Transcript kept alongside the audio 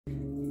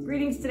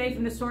Greetings today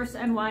from the Source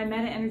NY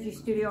Meta Energy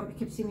Studio in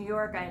Poughkeepsie, New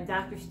York. I am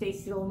Dr.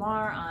 Stacey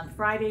Lamar on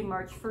Friday,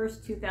 March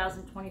 1st,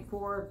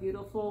 2024.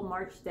 Beautiful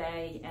March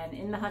day, and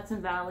in the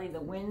Hudson Valley, the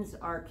winds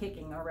are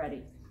kicking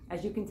already,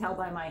 as you can tell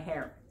by my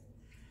hair.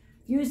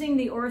 Using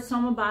the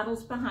Orasoma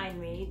bottles behind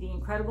me, the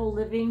incredible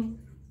living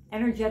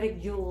energetic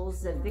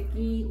jewels that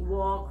Vicky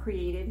Wall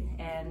created,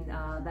 and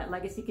that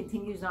legacy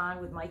continues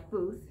on with Mike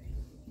Booth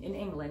in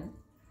England.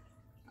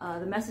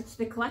 The message to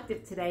the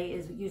collective today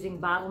is using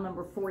bottle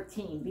number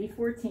 14,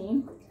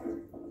 B14.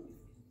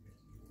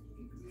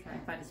 Try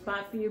and find a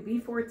spot for you.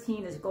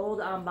 B14 is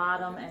gold on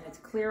bottom and it's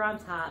clear on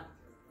top.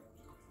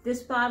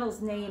 This bottle's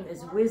name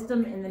is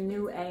Wisdom in the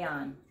New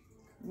Aeon.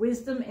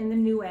 Wisdom in the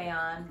New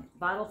Aeon,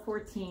 bottle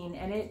 14,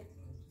 and it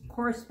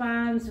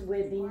corresponds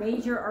with the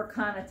major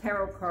arcana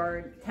tarot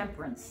card,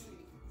 Temperance.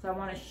 So I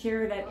want to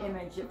share that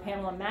image that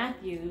Pamela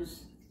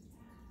Matthews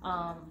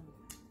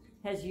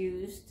has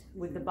used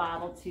with the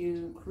bottle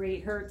to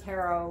create her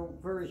tarot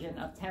version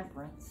of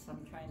Temperance.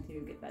 I'm trying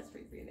to get that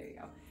straight for you. There you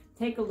go.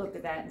 Take a look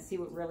at that and see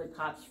what really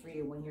pops for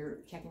you when you're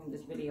checking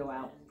this video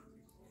out.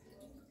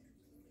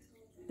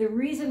 The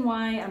reason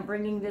why I'm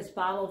bringing this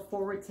bottle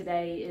forward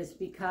today is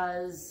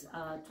because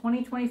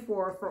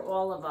 2024 for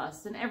all of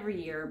us, and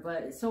every year,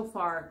 but so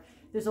far,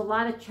 there's a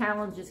lot of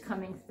challenges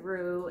coming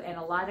through and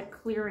a lot of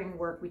clearing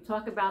work. We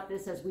talk about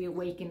this as we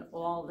awaken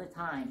all the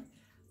time.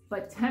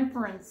 But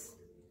Temperance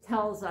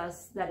tells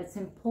us that it's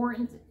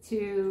important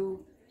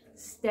to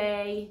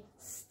stay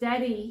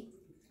steady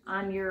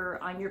on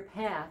your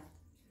path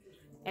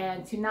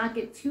and to not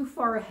get too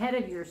far ahead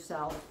of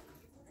yourself,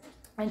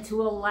 and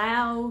to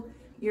allow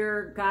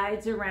your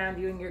guides around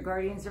you and your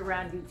guardians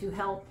around you to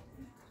help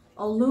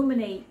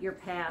illuminate your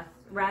path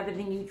rather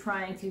than you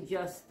trying to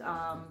just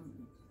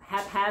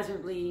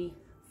haphazardly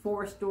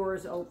force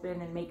doors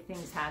open and make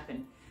things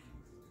happen.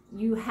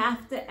 You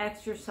have to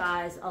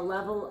exercise a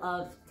level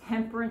of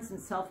temperance and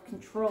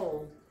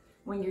self-control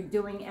when you're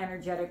doing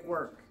energetic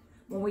work.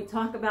 When we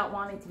talk about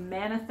wanting to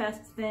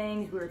manifest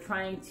things, we're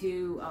trying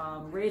to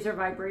raise our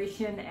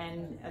vibration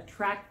and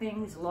attract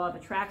things, law of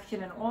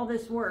attraction and all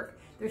this work,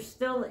 there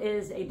still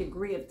is a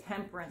degree of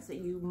temperance that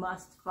you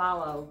must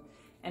follow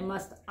and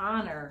must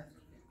honor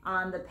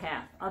on the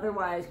path.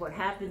 Otherwise, what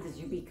happens is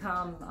you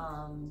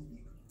become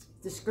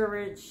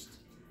discouraged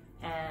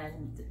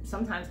and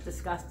sometimes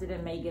disgusted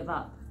and may give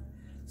up.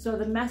 So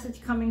the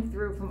message coming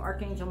through from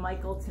Archangel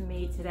Michael to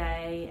me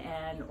today,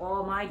 and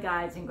all my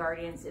guides and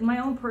guardians in my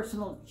own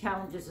personal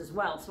challenges as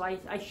well, so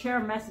I share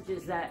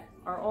messages that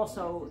are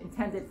also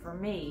intended for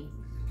me,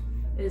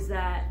 is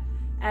that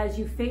as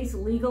you face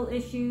legal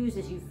issues,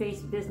 as you face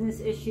business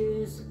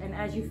issues, and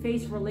as you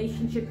face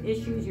relationship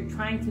issues, you're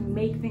trying to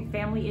make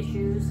family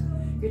issues,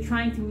 you're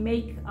trying to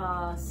make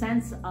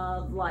sense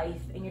of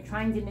life, and you're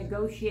trying to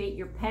negotiate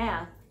your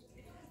path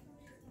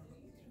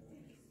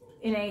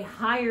in a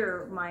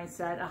higher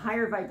mindset, a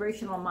higher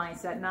vibrational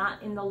mindset,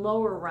 not in the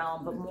lower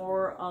realm, but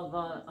more of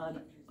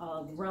a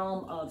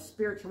realm of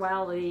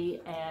spirituality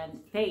and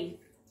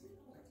faith,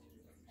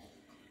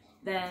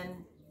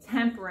 then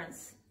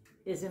temperance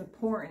is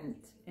important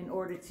in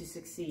order to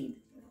succeed.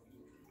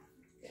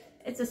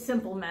 It's a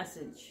simple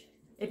message.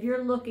 If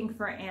you're looking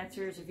for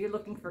answers, if you're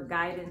looking for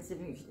guidance, if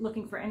you're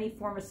looking for any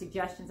form of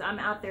suggestions, I'm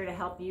out there to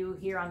help you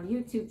here on the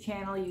YouTube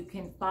channel. You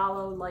can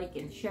follow, like,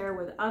 and share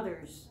with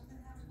others.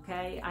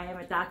 Okay, I am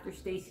at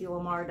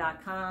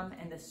drstaceylamar.com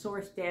and the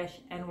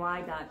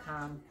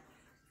source-ny.com.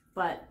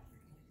 But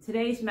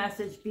today's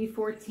message,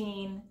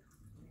 B14,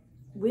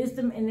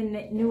 Wisdom in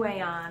the New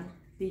Aeon,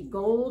 the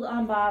gold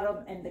on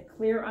bottom and the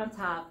clear on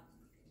top,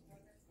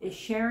 is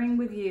sharing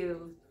with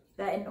you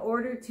that in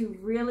order to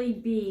really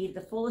be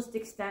the fullest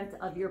extent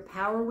of your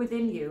power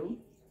within you,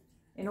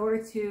 in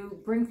order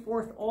to bring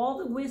forth all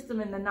the wisdom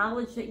and the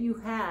knowledge that you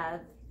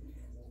have,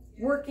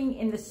 working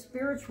in the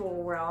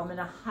spiritual realm in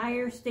a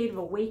higher state of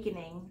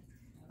awakening,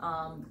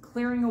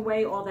 clearing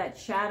away all that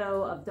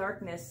shadow of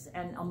darkness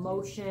and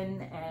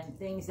emotion and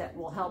things that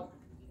will help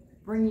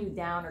bring you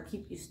down or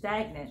keep you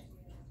stagnant,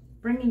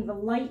 bringing the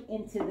light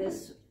into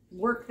this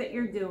work that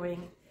you're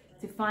doing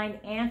to find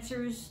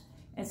answers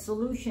and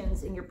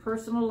solutions in your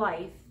personal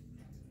life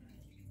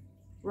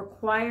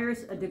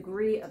requires a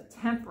degree of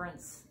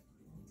temperance,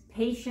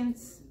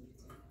 patience,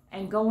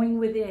 and going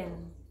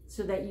within,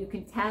 so that you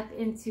can tap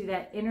into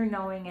that inner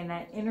knowing and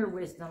that inner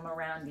wisdom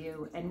around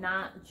you, and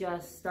not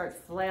just start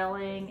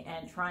flailing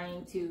and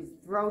trying to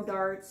throw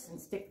darts and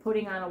stick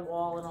pudding on a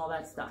wall and all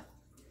that stuff.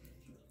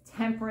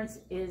 Temperance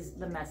is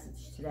the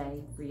message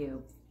today for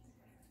you.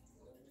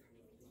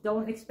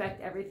 Don't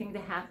expect everything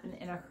to happen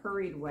in a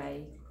hurried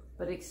way,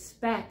 but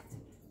expect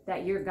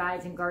that your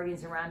guides and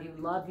guardians around you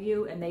love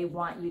you and they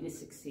want you to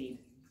succeed.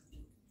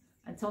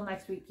 Until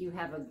next week, you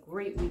have a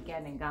great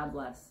weekend and God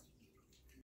bless.